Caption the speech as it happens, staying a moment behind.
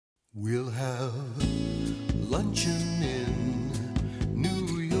We'll have luncheon in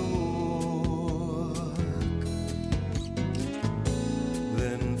New York,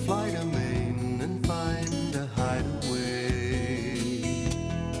 then fly to Maine and find a hideaway,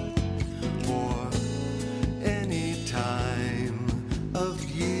 or any time of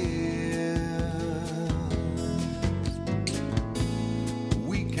year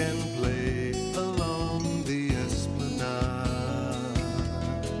we can play along the Esplanade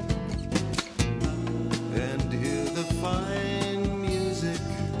and hear the fine music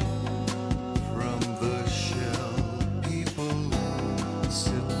from the shell. People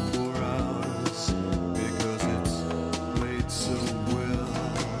sit for hours because it's played so well,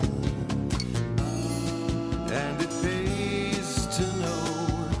 and it pays to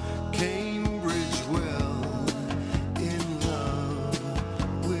know Cambridge well, in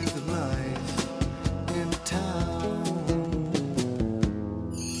love with life in town.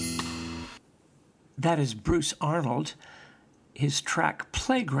 That is Bruce Arnold, his track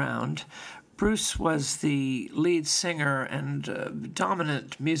Playground. Bruce was the lead singer and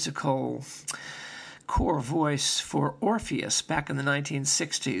dominant musical core voice for Orpheus back in the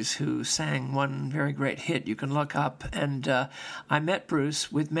 1960s, who sang one very great hit you can look up. And I met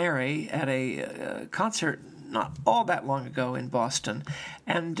Bruce with Mary at a concert not all that long ago in Boston,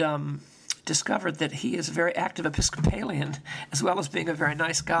 and discovered that he is a very active Episcopalian as well as being a very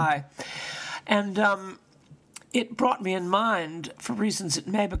nice guy. And it brought me in mind, for reasons that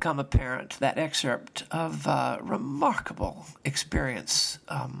may become apparent, that excerpt of remarkable experience,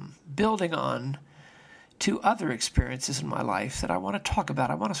 building on two other experiences in my life that I want to talk about.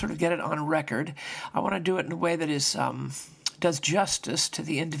 I want to sort of get it on record. I want to do it in a way that is does justice to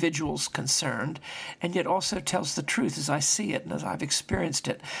the individuals concerned, and yet also tells the truth as I see it and as I've experienced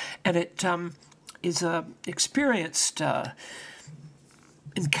it. And it is a experienced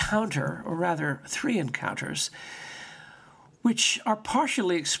encounter, or rather three encounters, which are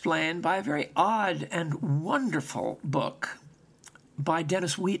partially explained by a very odd and wonderful book by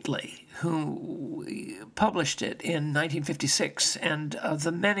Dennis Wheatley, who published it in 1956. And of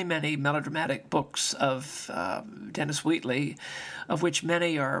the many, many melodramatic books of Dennis Wheatley, of which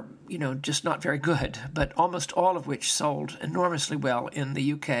many are, just not very good, but almost all of which sold enormously well in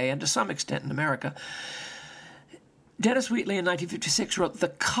the UK and to some extent in America, Dennis Wheatley in 1956 wrote The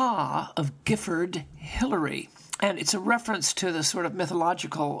Ka of Gifford Hillary. And it's a reference to the sort of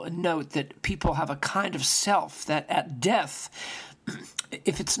mythological note that people have a kind of self that at death,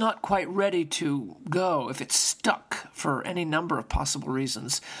 if it's not quite ready to go, if it's stuck for any number of possible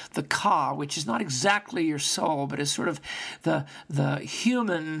reasons, the Ka, which is not exactly your soul, but is sort of the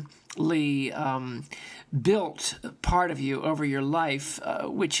humanly built part of you over your life,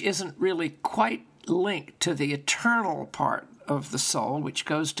 which isn't really quite linked to the eternal part of the soul, which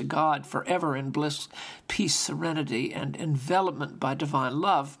goes to God forever in bliss, peace, serenity, and envelopment by divine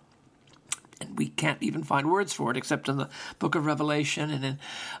love. And we can't even find words for it except in the book of Revelation and in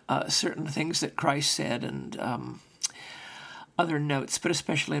certain things that Christ said and other notes, but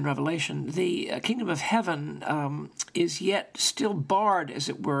especially in Revelation. The kingdom of heaven is yet still barred, as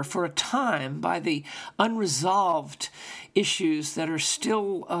it were, for a time by the unresolved issues that are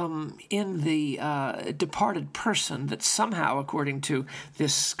still in the departed person that somehow, according to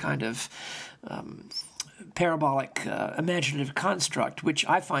this kind of parabolic imaginative construct, which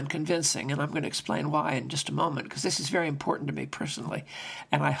I find convincing, and I'm going to explain why in just a moment, because this is very important to me personally,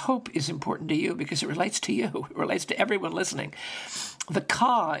 and I hope is important to you because it relates to you. It relates to everyone listening. The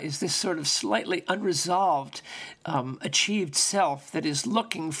Ka is this sort of slightly unresolved, achieved self that is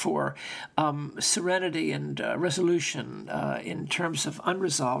looking for serenity and resolution in terms of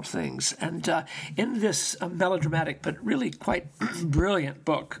unresolved things. And in this melodramatic but really quite brilliant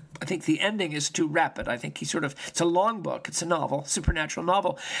book, I think the ending is too rapid. I think it's a long book. It's a novel, supernatural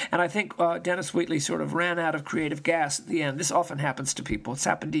novel. And I think Dennis Wheatley sort of ran out of creative gas at the end. This often happens to people. It's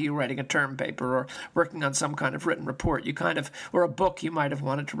happened to you writing a term paper or working on some kind of written report. Or a book you might have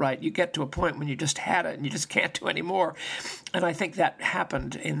wanted to write. You get to a point when you just had it and you just can't do any more. And I think that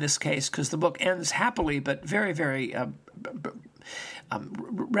happened in this case because the book ends happily, but very, very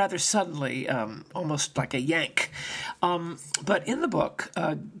rather suddenly, almost like a yank. But in the book,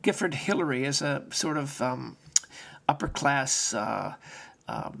 Gifford Hillary is a sort of upper-class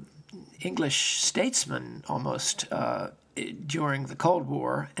English statesman almost during the Cold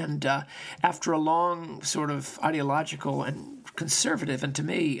War. And after a long sort of ideological and conservative, and to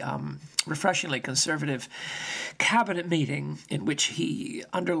me, refreshingly conservative cabinet meeting in which he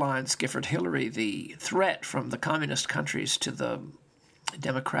underlines, Gifford Hillary, the threat from the communist countries to the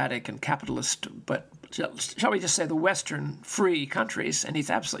democratic and capitalist, but shall we just say the Western free countries, and he's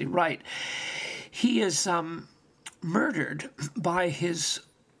absolutely right. He is murdered by his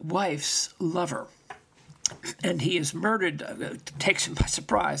wife's lover. And he is murdered, takes him by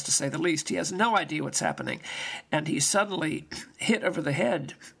surprise, to say the least. He has no idea what's happening. And he's suddenly hit over the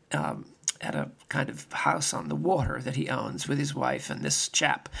head at a kind of house on the water that he owns with his wife and this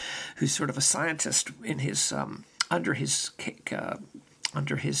chap who's sort of a scientist in his under his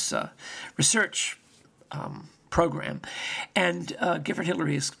research program. And Gifford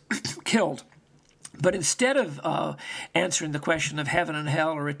Hillary is killed. But instead of answering the question of heaven and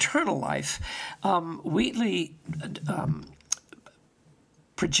hell or eternal life, Wheatley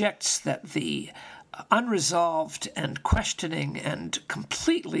projects that the unresolved and questioning and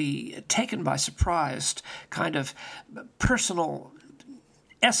completely taken by surprise kind of personal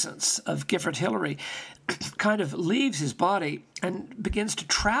essence of Gifford Hillary kind of leaves his body and begins to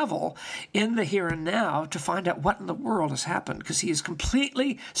travel in the here and now to find out what in the world has happened, because he is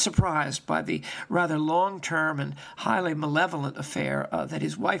completely surprised by the rather long-term and highly malevolent affair that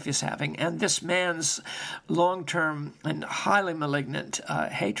his wife is having, and this man's long-term and highly malignant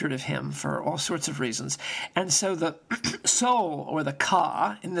hatred of him for all sorts of reasons. And so the soul, or the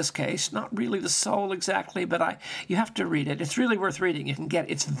ka in this case, not really the soul exactly, but you have to read it. It's really worth reading. You can get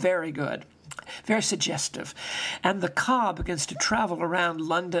it. It's very good. Very suggestive. And the ka begins to travel around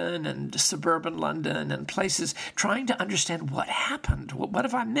London and suburban London and places trying to understand what happened. What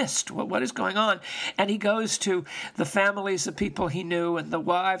have I missed? What is going on? And he goes to the families of people he knew and the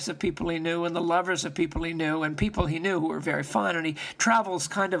wives of people he knew and the lovers of people he knew and people he knew who were very fine. And he travels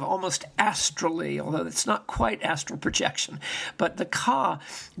kind of almost astrally, although it's not quite astral projection. But the ka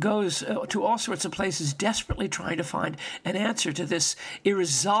goes to all sorts of places desperately trying to find an answer to this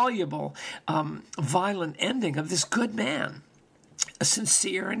irresoluble violent ending of this good man, a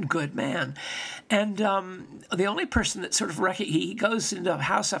sincere and good man. And the only person that sort of he goes into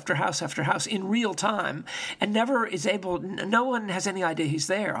house after house after house in real time and never is able, no one has any idea he's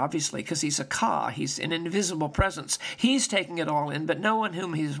there, obviously, because he's a ka, he's an invisible presence. He's taking it all in, but no one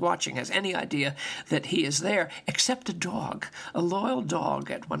whom he's watching has any idea that he is there, except a dog, a loyal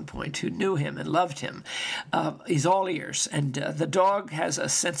dog at one point who knew him and loved him. He's all ears, and the dog has a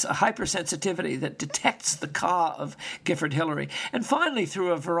hypersensitivity that detects the ka of Gifford Hillary. And finally,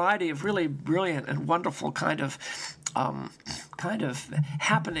 through a variety of really brilliant and wonderful kind of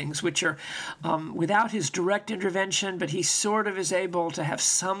happenings, which are without his direct intervention, but he sort of is able to have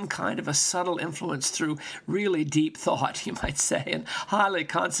some kind of a subtle influence through really deep thought, you might say, and highly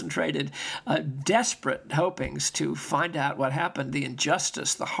concentrated, desperate hopings to find out what happened, the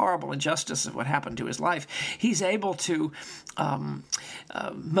injustice, the horrible injustice of what happened to his life. He's able to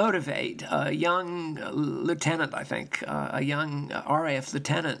motivate a young lieutenant, I think, a young RAF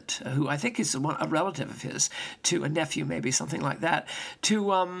lieutenant, who I think is a relative of his, to a nephew maybe, something like that,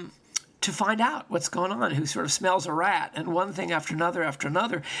 to find out what's going on, who sort of smells a rat. And one thing after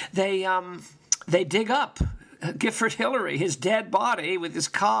another, they dig up Gifford Hillary. His dead body with his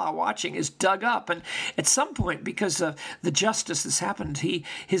ka watching is dug up, and at some point, because of the justice that's happened,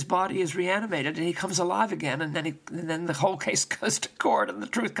 his body is reanimated and he comes alive again, and then the whole case goes to court and the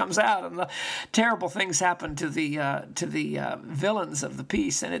truth comes out and the terrible things happen to the villains of the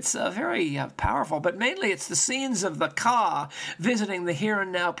piece, and it's very powerful. But mainly it's the scenes of the ka visiting the here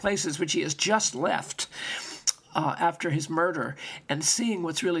and now places which he has just left after his murder, and seeing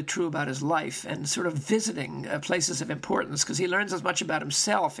what's really true about his life, and sort of visiting places of importance, because he learns as much about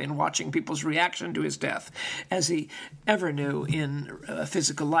himself in watching people's reaction to his death as he ever knew in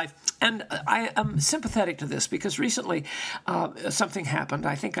physical life. And I am sympathetic to this because recently something happened.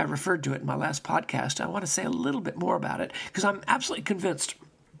 I think I referred to it in my last podcast. I want to say a little bit more about it because I'm absolutely convinced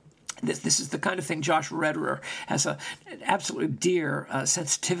this is the kind of thing Josh Redderer has an absolutely dear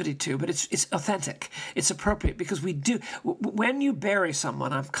sensitivity to, but it's authentic. It's appropriate because we do. When you bury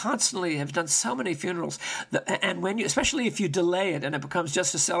someone, I constantly have done so many funerals, and when especially if you delay it and it becomes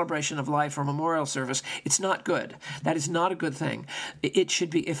just a celebration of life or memorial service, it's not good. That is not a good thing. It should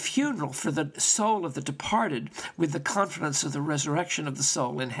be a funeral for the soul of the departed with the confidence of the resurrection of the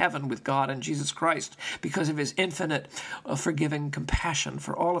soul in heaven with God and Jesus Christ because of his infinite forgiving compassion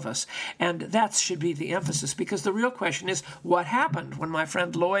for all of us. And that should be the emphasis, because the real question is what happened when my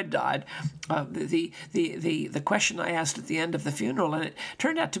friend Lloyd died. The question I asked at the end of the funeral, and it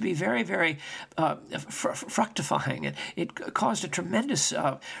turned out to be very, very fructifying. It caused a tremendous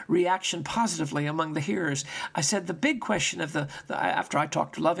reaction positively among the hearers. I said the big question of after I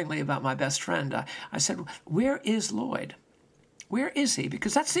talked lovingly about my best friend, I said, where is Lloyd? Where is he?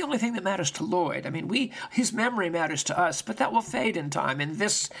 Because that's the only thing that matters to Lloyd. I mean, his memory matters to us, but that will fade in time in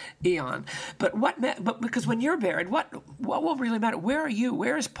this eon. But because when you're buried, what will really matter? Where are you?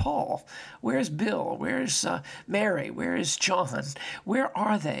 Where is Paul? Where is Bill? Where is Mary? Where is John? Where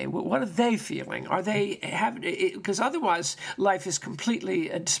are they? What are they feeling? Because otherwise life is completely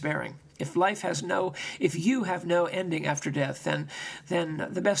despairing. If you have no ending after death, then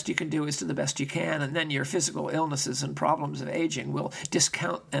the best you can do is do the best you can, and then your physical illnesses and problems of aging will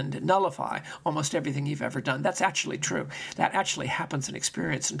discount and nullify almost everything you've ever done. That's actually true. That actually happens in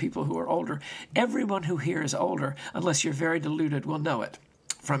experience in people who are older. Everyone who here is older, unless you're very deluded, will know it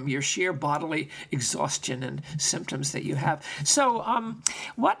from your sheer bodily exhaustion and symptoms that you have. So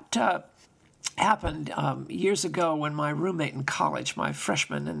what happened years ago when my roommate in college, my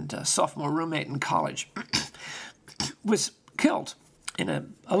freshman and sophomore roommate in college, was killed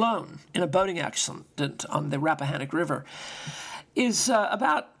alone in a boating accident on the Rappahannock River, is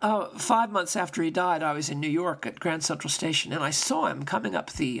about 5 months after he died. I was in New York at Grand Central Station, and I saw him coming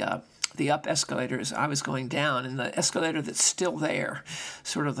up the up escalators. I was going down in the escalator that's still there,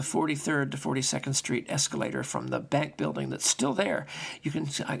 sort of the 43rd to 42nd Street escalator from the bank building that's still there.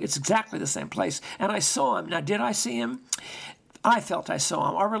 It's exactly the same place. And I saw him. Now, did I see him? I felt I saw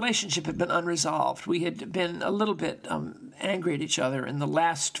him. Our relationship had been unresolved. We had been a little bit angry at each other in the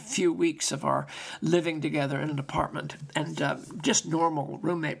last few weeks of our living together in an apartment, and just normal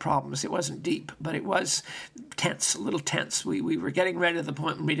roommate problems. It wasn't deep, but it was tense, a little tense. We were getting ready to the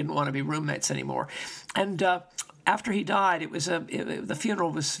point when we didn't want to be roommates anymore. And after he died, the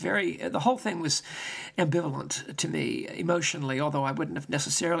funeral was the whole thing was ambivalent to me emotionally, although I wouldn't have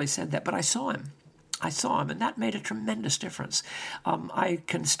necessarily said that, but I saw him, and that made a tremendous difference. I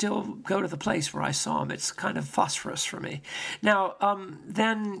can still go to the place where I saw him. It's kind of phosphorus for me. Now,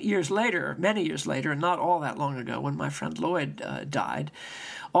 then many years later, and not all that long ago, when my friend Lloyd died,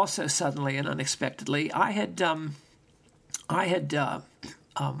 also suddenly and unexpectedly, I had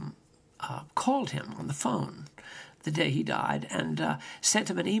called him on the phone the day he died, and sent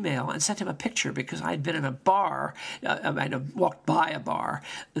him an email and sent him a picture, because I had been in a bar, I had walked by a bar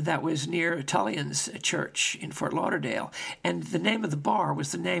that was near Tullian's church in Fort Lauderdale, and the name of the bar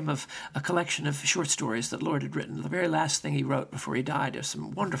was the name of a collection of short stories that Lloyd had written. The very last thing he wrote before he died was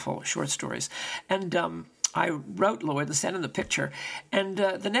some wonderful short stories. And I wrote Lloyd and sent him the picture, and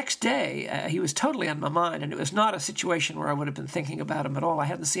the next day he was totally on my mind, and it was not a situation where I would have been thinking about him at all. I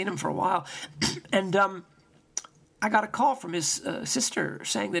hadn't seen him for a while, and I got a call from his sister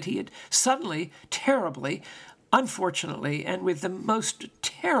saying that he had suddenly, terribly, unfortunately, and with the most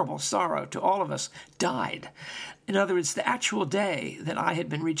terrible sorrow to all of us, died. In other words, the actual day that I had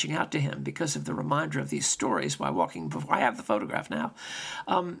been reaching out to him because of the reminder of these stories while walking before. I have the photograph now.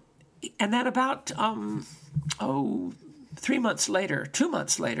 And then about, 2 months later,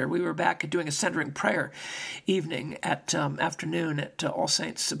 we were back doing a centering prayer evening at afternoon at All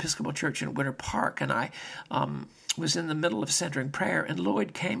Saints Episcopal Church in Winter Park, and I was in the middle of centering prayer, and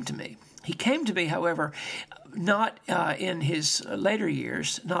Lloyd came to me. He came to me, however, not in his later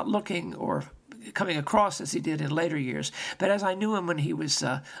years, not looking or coming across as he did in later years, but as I knew him when he was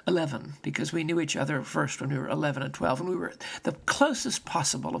 11, because we knew each other first when we were 11 and 12, and we were the closest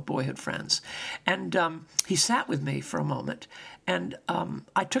possible of boyhood friends. And he sat with me for a moment, and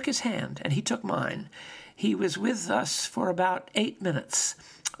I took his hand, and he took mine. He was with us for about 8 minutes.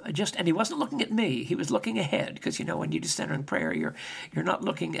 And he wasn't looking at me. He was looking ahead, because when you do centering prayer, you're not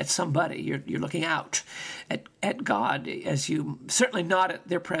looking at somebody. You're looking out at God, as you certainly not at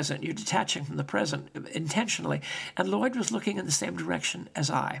their present. You're detaching from the present intentionally. And Lloyd was looking in the same direction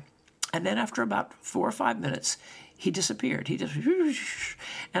as I. And then after about 4 or 5 minutes, he disappeared. He just,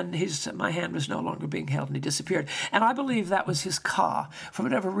 and my hand was no longer being held, and he disappeared. And I believe that was his ka. For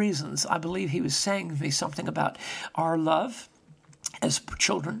whatever reasons, I believe he was saying to me something about our love as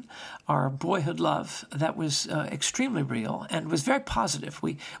children, our boyhood love that was extremely real and was very positive.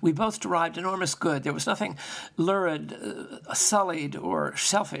 We both derived enormous good. There was nothing lurid, sullied, or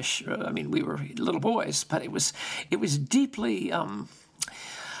selfish. We were little boys, but it was deeply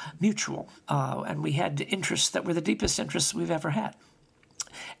mutual, and we had interests that were the deepest interests we've ever had.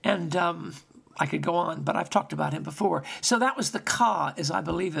 And I could go on, but I've talked about him before. So that was the ka, as I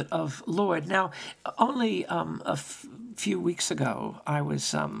believe it, of Lloyd. Now, only a few weeks ago, I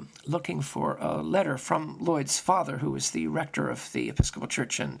was looking for a letter from Lloyd's father, who was the rector of the Episcopal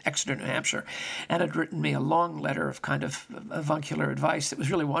Church in Exeter, New Hampshire, and had written me a long letter of kind of avuncular advice that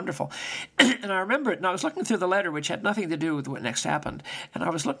was really wonderful. And I remember it, and I was looking through the letter, which had nothing to do with what next happened, and I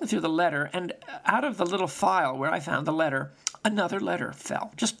was looking through the letter, and out of the little file where I found the letter, another letter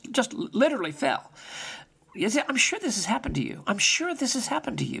fell, just literally fell. I'm sure this has happened to you. I'm sure this has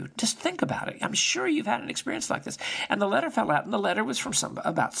happened to you. Just think about it. I'm sure you've had an experience like this. And the letter fell out, and the letter was from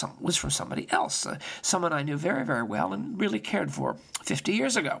somebody else, someone I knew very, very well and really cared for 50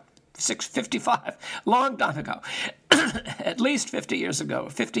 years ago. 55, long time ago, at least 50 years ago,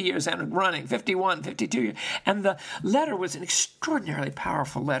 50 years and running, 51, 52 years. And the letter was an extraordinarily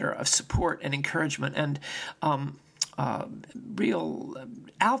powerful letter of support and encouragement and real,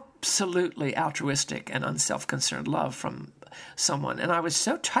 absolutely altruistic and unself-concerned love from someone. And I was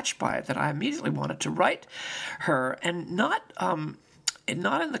so touched by it that I immediately wanted to write her, and not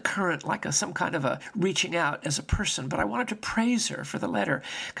in the current, like some kind of a reaching out as a person, but I wanted to praise her for the letter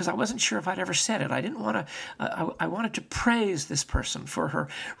because I wasn't sure if I'd ever said it. I didn't want to. I wanted to praise this person for her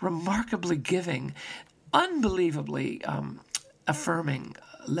remarkably giving, unbelievably affirming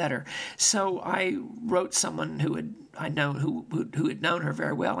letter. So I wrote someone who had known her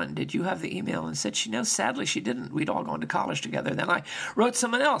very well, and did you have the email? And said, sadly she didn't. We'd all gone to college together. Then I wrote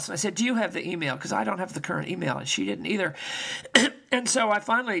someone else, and I said, do you have the email? Because I don't have the current email, and she didn't either. And so I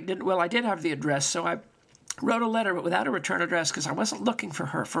finally didn't. Well, I did have the address, so I wrote a letter, but without a return address, because I wasn't looking for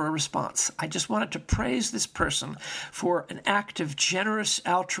her for a response. I just wanted to praise this person for an act of generous,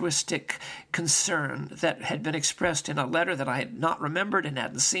 altruistic concern that had been expressed in a letter that I had not remembered and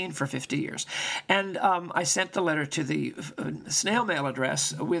hadn't seen for 50 years. And I sent the letter to the snail mail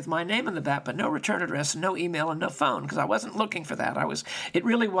address with my name in the back, but no return address, no email, and no phone, because I wasn't looking for that. It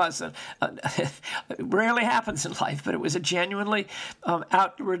really was it rarely happens in life, but it was a genuinely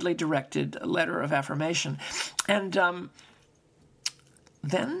outwardly directed letter of affirmation. And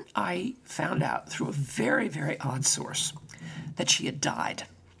then I found out through a very, very odd source that she had died.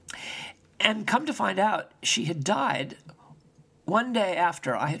 And come to find out, she had died one day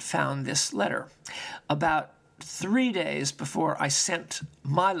after I had found this letter, about 3 days before I sent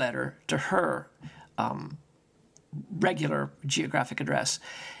my letter to her regular geographic address.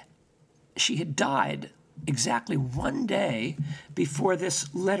 She had died exactly 1 day before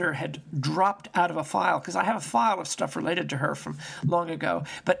this letter had dropped out of a file, because I have a file of stuff related to her from long ago,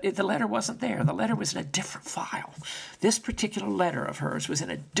 but the letter wasn't there. The letter was in a different file. This particular letter of hers was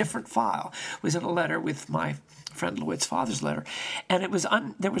in a different file, was in a letter with my friend Lloyd's father's letter, and it was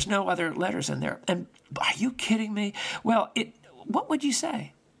there was no other letters in there. And are you kidding me? Well, what would you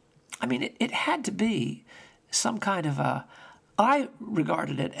say? I mean, it had to be some kind of I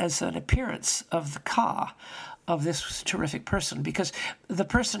regarded it as an appearance of the ka of this terrific person, because the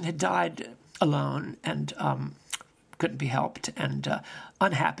person had died alone and couldn't be helped, and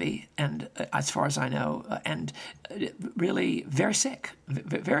unhappy, and as far as I know, and really very sick,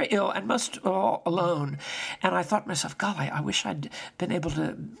 very ill, and most of all alone. And I thought to myself, golly, I wish I'd been able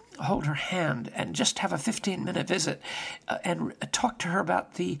to hold her hand and just have a 15-minute visit and talk to her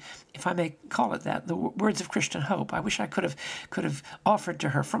about the, if I may call it that, the words of Christian hope. I wish I could have offered to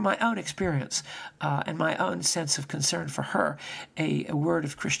her, from my own experience and my own sense of concern for her, a word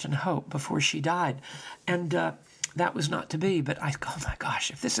of Christian hope before she died. And that was not to be, but oh my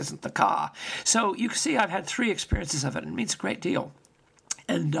gosh, if this isn't the ka. So you can see I've had 3 experiences of it, and it means a great deal.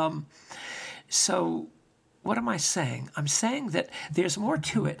 And so what am I saying? I'm saying that there's more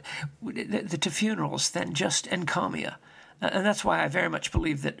to it, to funerals, than just encomia. And that's why I very much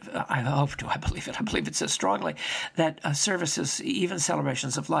believe that, I believe it so strongly, that services, even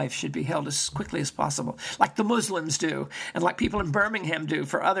celebrations of life, should be held as quickly as possible, like the Muslims do, and like people in Birmingham do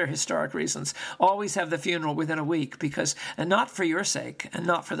for other historic reasons. Always have the funeral within a week, because, and not for your sake, and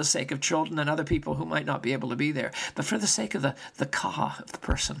not for the sake of children and other people who might not be able to be there, but for the sake of the ka of the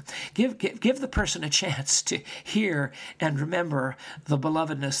person. Give the person a chance to hear and remember the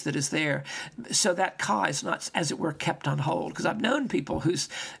belovedness that is there, so that ka is not, as it were, kept on hold. Because I've known people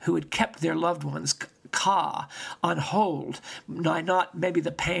who had kept their loved ones ka on hold. Not maybe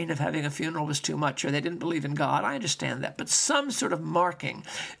the pain of having a funeral was too much, or they didn't believe in God. I understand that, but some sort of marking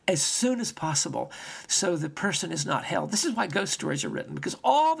as soon as possible, so the person is not held. This is why ghost stories are written, because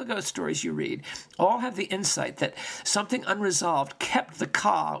all the ghost stories you read all have the insight that something unresolved kept the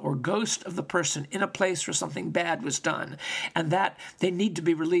ka, or ghost, of the person in a place where something bad was done, and that they need to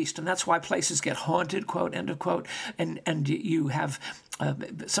be released. And that's why places get haunted, quote, end of quote, and you have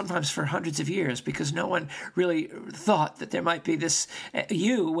sometimes for hundreds of years, because no one really thought that there might be this,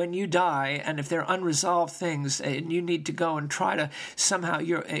 when you die, and if there are unresolved things, and you need to go and try to somehow,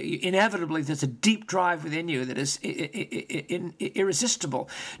 inevitably there's a deep drive within you that is irresistible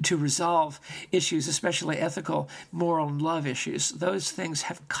to resolve issues, especially ethical, moral, and love issues. Those things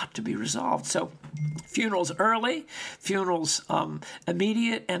have got to be resolved. So funerals early, funerals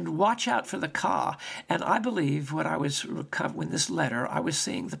immediate, and watch out for the ka. And I believe when this letter, I was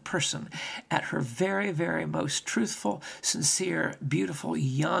seeing the person at her very, very most truthful, sincere, beautiful,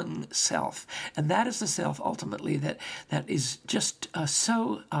 young self. And that is the self, ultimately, that is just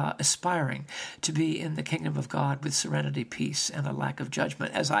so aspiring to be in the kingdom of God with serenity, peace, and a lack of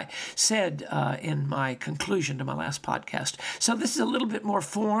judgment, as I said in my conclusion to my last podcast. So this is a little bit more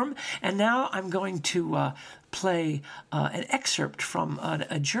form, and now I'm going to play an excerpt from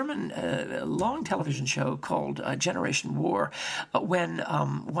a German long television show called Generation War, when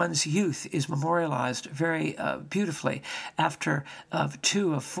one's youth is memorialized very beautifully after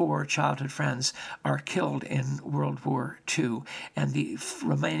 2 of 4 childhood friends are killed in World War II, and the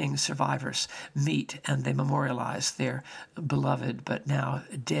remaining survivors meet and they memorialize their beloved but now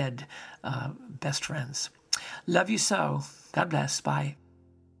dead best friends. Love you so. God bless. Bye.